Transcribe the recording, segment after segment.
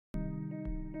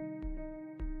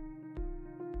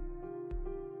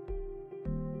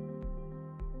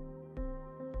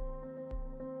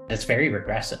It's very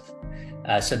regressive.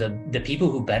 So the people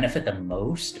who benefit the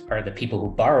most are the people who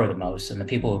borrow the most, and the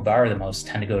people who borrow the most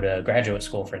tend to go to graduate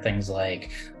school for things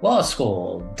like law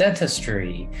school,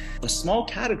 dentistry. A small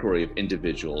category of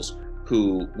individuals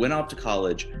who went off to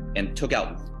college and took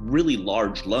out really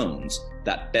large loans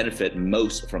that benefit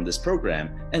most from this program.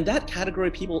 And that category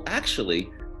of people actually,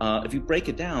 if you break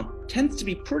it down, tends to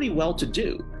be pretty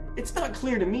well-to-do. It's not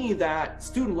clear to me that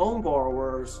student loan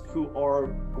borrowers who are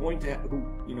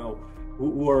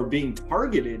who are being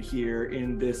targeted here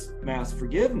in this mass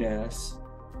forgiveness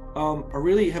have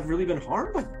really been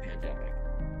harmed by the pandemic.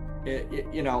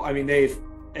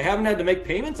 They haven't had to make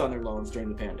payments on their loans during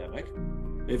the pandemic.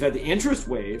 They've had the interest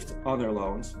waived on their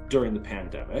loans during the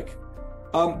pandemic.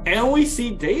 And we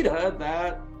see data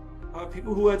that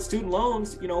people who had student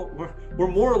loans, were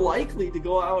more likely to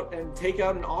go out and take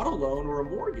out an auto loan or a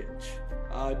mortgage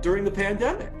during the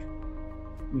pandemic.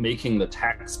 Making the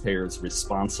taxpayers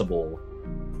responsible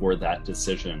for that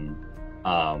decision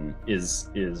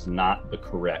is not the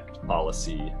correct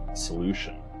policy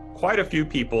solution. Quite a few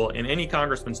people in any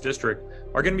congressman's district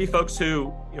are going to be folks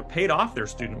who paid off their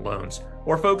student loans,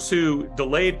 or folks who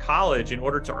delayed college in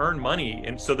order to earn money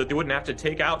and so that they wouldn't have to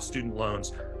take out student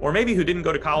loans, or maybe who didn't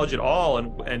go to college at all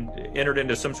and entered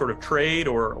into some sort of trade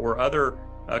or other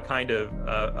kind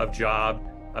of job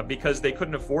because they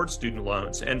couldn't afford student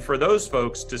loans. And for those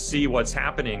folks to see what's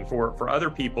happening, for other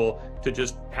people to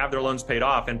just have their loans paid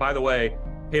off, and by the way,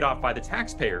 paid off by the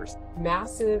taxpayers.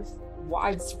 Massive,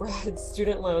 widespread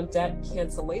student loan debt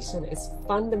cancellation is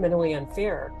fundamentally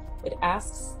unfair. It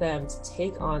asks them to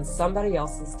take on somebody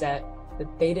else's debt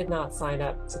that they did not sign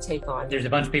up to take on. There's a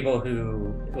bunch of people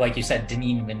who, like you said, didn't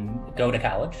even go to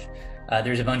college.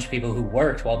 There's a bunch of people who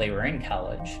worked while they were in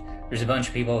college. There's a bunch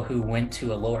of people who went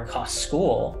to a lower cost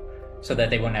school so that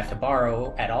they wouldn't have to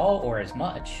borrow at all or as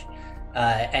much.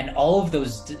 And all of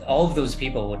those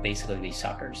people would basically be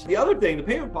suckers. The other thing, the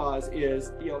payment pause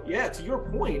is, to your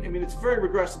point, it's a very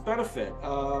regressive benefit.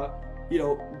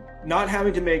 Not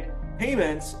having to make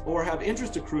payments or have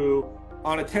interest accrue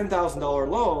on a $10,000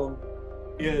 loan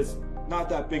is not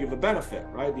that big of a benefit,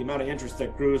 right? The amount of interest that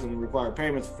accrues and the required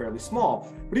payments are fairly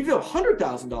small. But if you have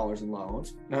 $100,000 in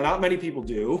loans, now not many people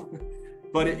do,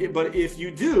 but if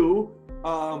you do,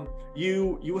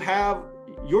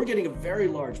 you're getting a very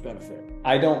large benefit.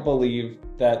 I don't believe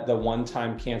that the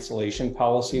one-time cancellation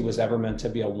policy was ever meant to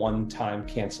be a one-time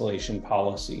cancellation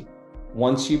policy.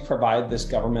 Once you provide this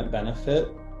government benefit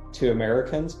to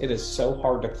Americans, it is so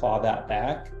hard to claw that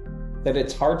back that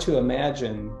it's hard to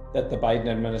imagine that the Biden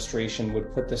administration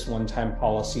would put this one-time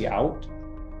policy out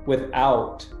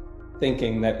without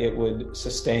thinking that it would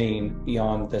sustain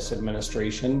beyond this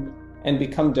administration and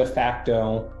become de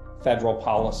facto federal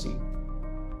policy.